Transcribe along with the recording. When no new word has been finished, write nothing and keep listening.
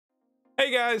Hey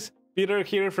guys, Peter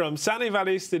here from Sunny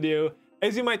Valley Studio.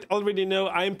 As you might already know,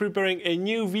 I'm preparing a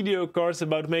new video course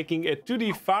about making a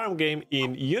 2D farm game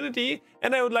in Unity,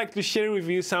 and I would like to share with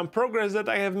you some progress that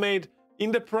I have made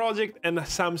in the project and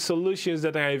some solutions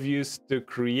that I have used to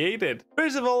create it.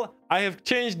 First of all, I have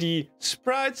changed the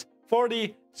sprites for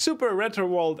the Super Retro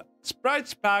World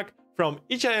Sprites pack from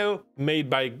itch.io made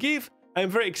by GIF. I'm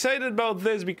very excited about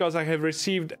this because I have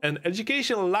received an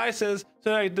educational license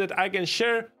so that I can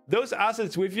share those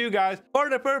assets with you guys for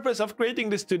the purpose of creating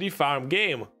this 2D farm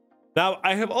game. Now,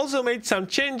 I have also made some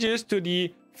changes to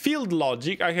the field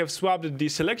logic. I have swapped the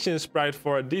selection sprite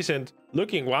for a decent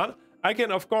looking one. I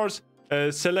can, of course,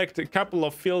 select a couple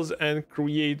of fields and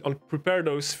prepare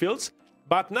those fields.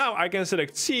 But now I can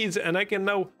select seeds, and I can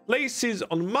now place seeds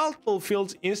on multiple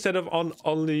fields instead of on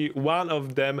only one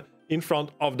of them in front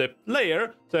of the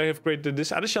player. So I have created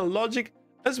this additional logic,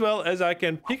 as well as I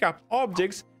can pick up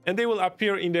objects and they will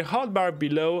appear in the hotbar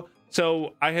below.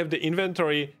 So I have the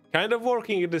inventory kind of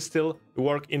working. It is still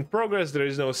work in progress. There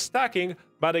is no stacking,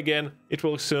 but again, it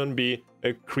will soon be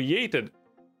created.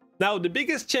 Now, the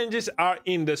biggest changes are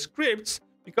in the scripts,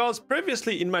 because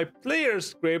previously in my player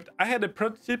script, I had a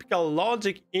prototypical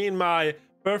logic in my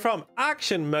perform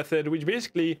action method, which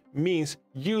basically means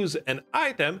use an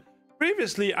item.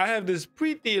 Previously, I have this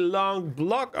pretty long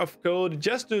block of code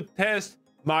just to test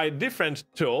my different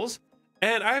tools,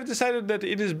 and I have decided that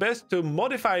it is best to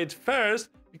modify it first,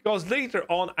 because later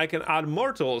on I can add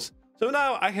more tools. So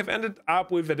now I have ended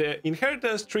up with the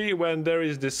inheritance tree when there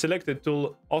is this selected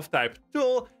tool of type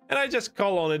tool, and I just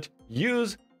call on it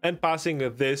use and passing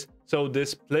this, so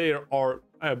this player or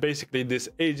basically this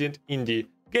agent in the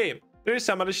game. There is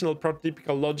some additional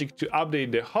prototypical logic to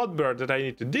update the hotbar that I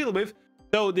need to deal with.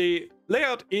 So the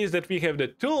layout is that we have the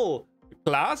tool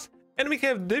class, and we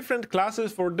have different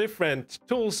classes for different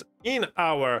tools in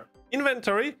our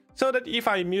inventory, so that if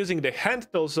I'm using the hand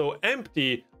tool, so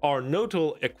empty or no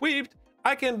tool equipped,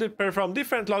 I can perform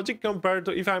different logic compared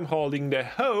to if I'm holding the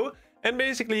hoe. And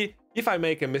basically, if I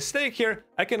make a mistake here,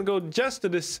 I can go just to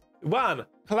this one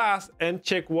class and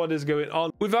check what is going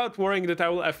on without worrying that I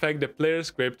will affect the player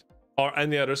script or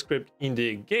any other script in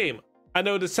the game. I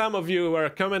know that some of you were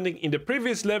commenting in the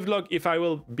previous devlog if I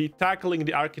will be tackling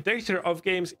the architecture of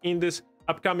games in this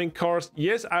upcoming course.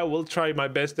 Yes, I will try my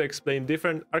best to explain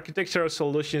different architectural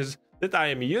solutions that I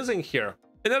am using here.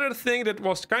 Another thing that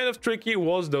was kind of tricky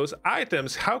was those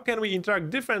items. How can we interact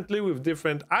differently with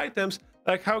different items?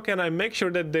 Like, how can I make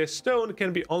sure that the stone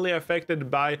can be only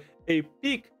affected by a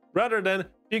pick rather than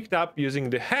picked up using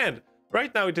the hand?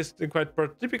 Right now it is quite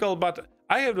prototypical, but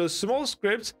I have those small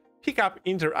scripts pickup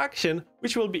interaction,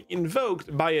 which will be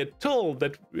invoked by a tool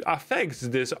that affects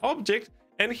this object.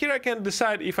 And here I can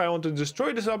decide if I want to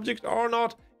destroy this object or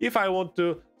not. If I want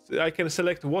to, I can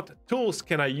select what tools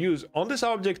can I use on this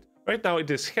object. Right now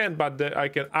it is hand, but I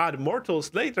can add more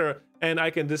tools later, and I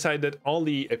can decide that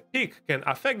only a pick can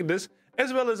affect this,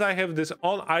 as well as I have this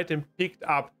on item picked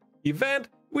up event,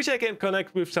 which I can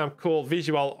connect with some cool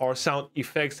visual or sound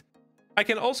effects. I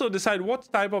can also decide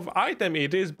what type of item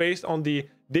it is based on the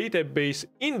database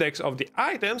index of the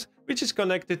items, which is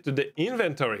connected to the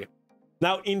inventory.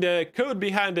 Now, in the code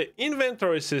behind the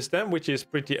inventory system, which is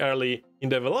pretty early in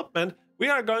development, we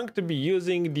are going to be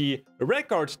using the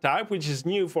record type, which is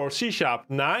new for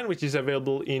C#9, which is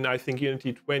available in, I think,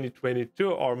 Unity 2022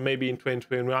 or maybe in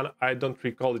 2021. I don't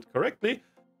recall it correctly.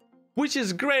 Which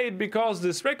is great because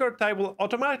this record type will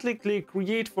automatically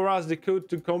create for us the code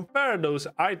to compare those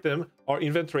item or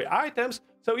inventory items.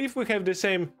 So if we have the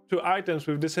same two items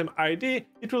with the same ID,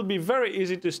 it will be very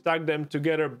easy to stack them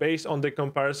together based on the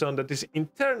comparison that is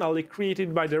internally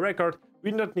created by the record.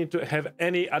 We do not need to have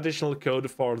any additional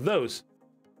code for those.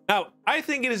 Now, I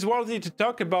think it is worthy to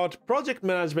talk about project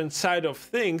management side of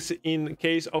things in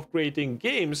case of creating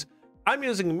games. I'm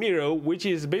using Miro, which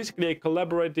is basically a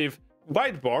collaborative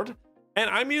whiteboard, and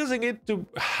I'm using it to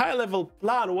high-level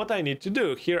plan what I need to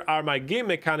do. Here are my game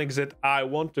mechanics that I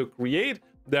want to create.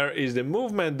 There is the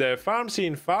movement, the farm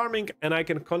scene, farming, and I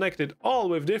can connect it all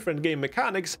with different game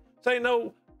mechanics, so I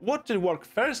know what to work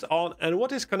first on and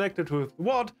what is connected with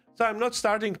what. So I'm not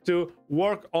starting to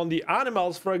work on the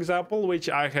animals, for example, which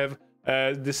I have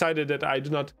decided that I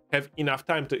do not have enough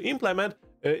time to implement,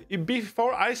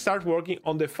 before I start working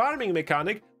on the farming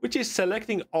mechanic, which is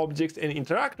selecting objects and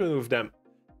interacting with them.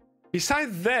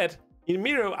 Besides that, in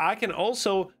Miro, I can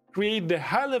also create the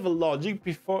high-level logic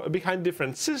behind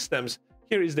different systems.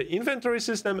 Here is the inventory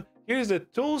system, here is the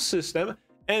tool system,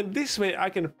 and this way I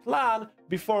can plan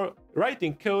before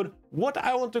writing code what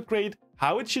I want to create,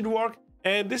 how it should work,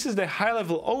 and this is the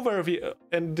high-level overview,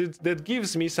 and that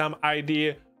gives me some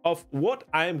idea of what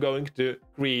I am going to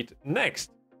create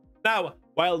next. Now,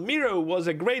 while Miro was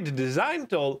a great design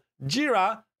tool,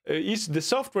 Jira is the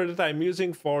software that I'm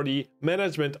using for the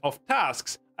management of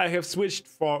tasks. I have switched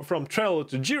from Trello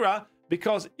to Jira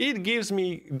because it gives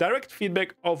me direct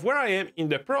feedback of where I am in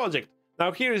the project.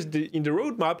 Now here is in the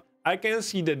roadmap, I can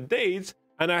see the dates,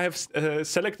 and I have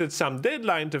selected some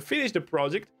deadline to finish the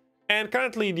project. And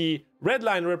currently the red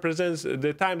line represents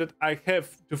the time that I have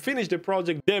to finish the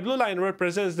project. The blue line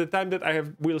represents the time that I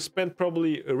will spend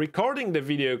probably recording the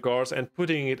video course and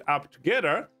putting it up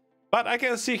together. But I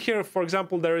can see here, for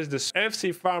example, there is this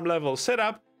FC farm level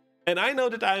setup. And I know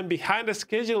that I am behind the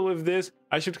schedule with this.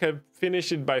 I should have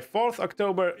finished it by 4th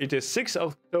October. It is 6th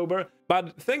October.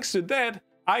 But thanks to that,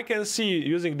 I can see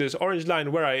using this orange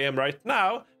line where I am right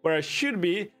now, where I should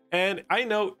be. And I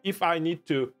know if I need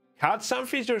to cut some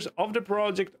features of the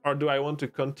project or do I want to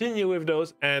continue with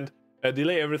those and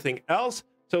delay everything else.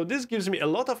 So this gives me a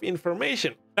lot of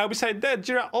information. Now, beside that,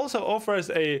 Jira also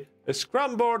offers a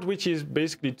Scrum board, which is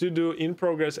basically to do, in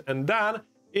progress, and done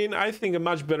in, I think, a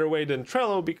much better way than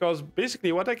Trello, because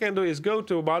basically what I can do is go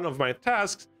to one of my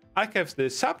tasks. I have the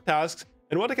subtasks,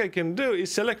 and what I can do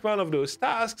is select one of those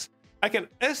tasks. I can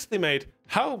estimate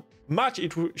how much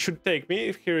it should take me.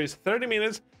 If here is 30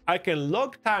 minutes, I can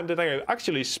log time that I have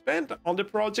actually spent on the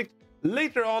project.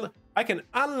 Later on, I can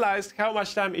analyze how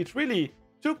much time it really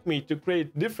took me to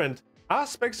create different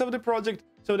aspects of the project,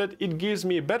 so that it gives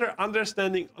me a better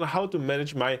understanding on how to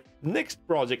manage my next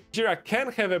project. Jira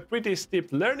can have a pretty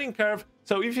steep learning curve,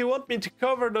 so if you want me to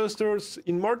cover those tools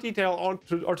in more detail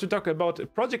or to talk about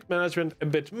project management a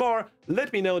bit more,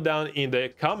 let me know down in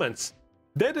the comments.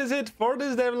 That is it for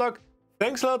this devlog.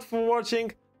 Thanks a lot for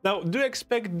watching. Now, do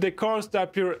expect the course to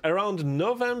appear around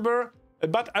November,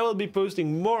 but I will be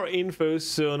posting more info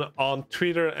soon on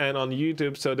Twitter and on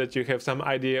YouTube so that you have some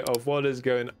idea of what is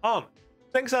going on.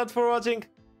 Thanks a lot for watching.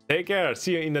 Take care.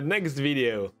 See you in the next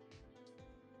video.